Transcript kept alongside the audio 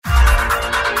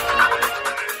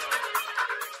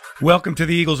Welcome to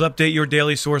the Eagles Update, your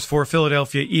daily source for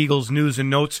Philadelphia Eagles news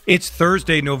and notes. It's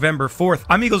Thursday, November 4th.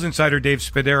 I'm Eagles insider Dave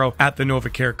Spadaro at the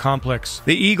NovaCare Complex.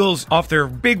 The Eagles, off their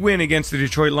big win against the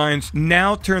Detroit Lions,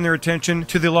 now turn their attention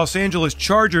to the Los Angeles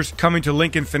Chargers coming to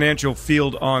Lincoln Financial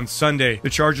Field on Sunday. The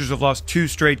Chargers have lost 2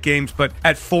 straight games, but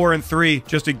at 4-3,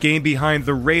 just a game behind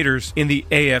the Raiders in the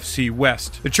AFC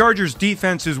West. The Chargers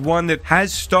defense is one that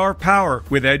has star power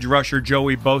with edge rusher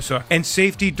Joey Bosa and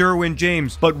safety Derwin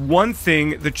James, but one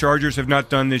thing the Chargers have not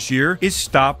done this year is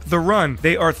stop the run.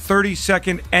 They are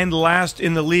 32nd and last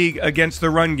in the league against the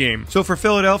run game. So for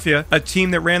Philadelphia, a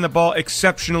team that ran the ball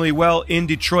exceptionally well in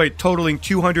Detroit, totaling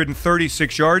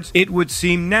 236 yards, it would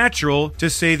seem natural to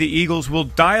say the Eagles will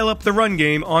dial up the run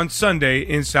game on Sunday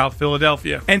in South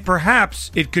Philadelphia. And perhaps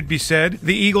it could be said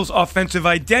the Eagles' offensive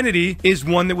identity is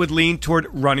one that would lean toward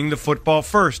running the football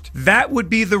first. That would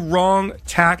be the wrong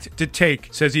tact to take,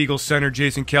 says Eagles center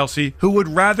Jason Kelce, who would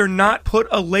rather not put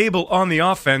a label on the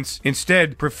offense,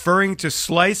 instead preferring to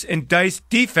slice and dice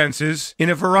defenses in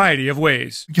a variety of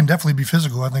ways. We can definitely be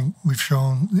physical. I think we've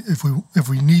shown if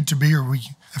we need to be, or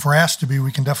if we're asked to be,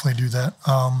 we can definitely do that.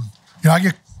 I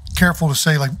get careful to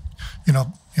say, like,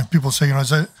 people say, is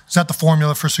that the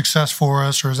formula for success for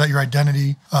us, or is that your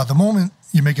identity? The moment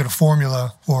you make it a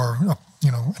formula or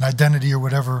an identity or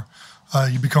whatever,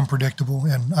 you become predictable.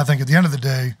 And I think at the end of the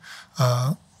day,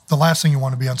 the last thing you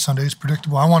want to be on Sunday is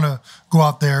predictable. I want to go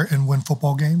out there and win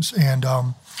football games. And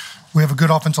we have a good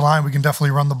offensive line. We can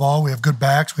definitely run the ball. We have good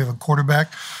backs. We have a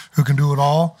quarterback who can do it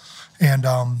all. And,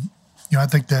 I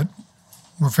think that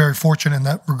we're very fortunate in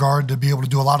that regard to be able to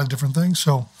do a lot of different things.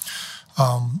 So,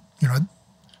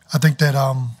 I think that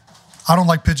I don't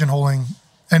like pigeonholing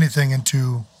anything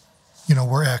into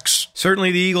we're X.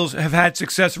 Certainly the Eagles have had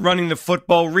success running the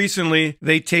football recently.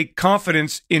 They take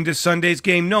confidence into Sunday's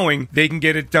game knowing they can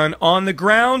get it done on the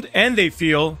ground and they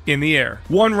feel in the air.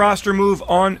 One roster move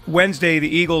on Wednesday, the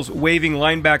Eagles waiving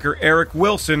linebacker Eric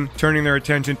Wilson, turning their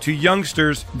attention to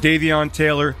youngsters Davion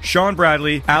Taylor, Sean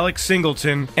Bradley, Alex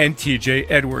Singleton, and TJ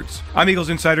Edwards. I'm Eagles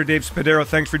insider Dave Spadaro.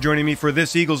 Thanks for joining me for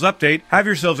this Eagles Update. Have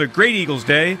yourselves a great Eagles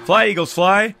day. Fly, Eagles,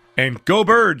 fly, and go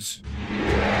Birds!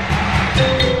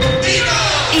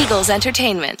 Eagles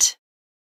Entertainment.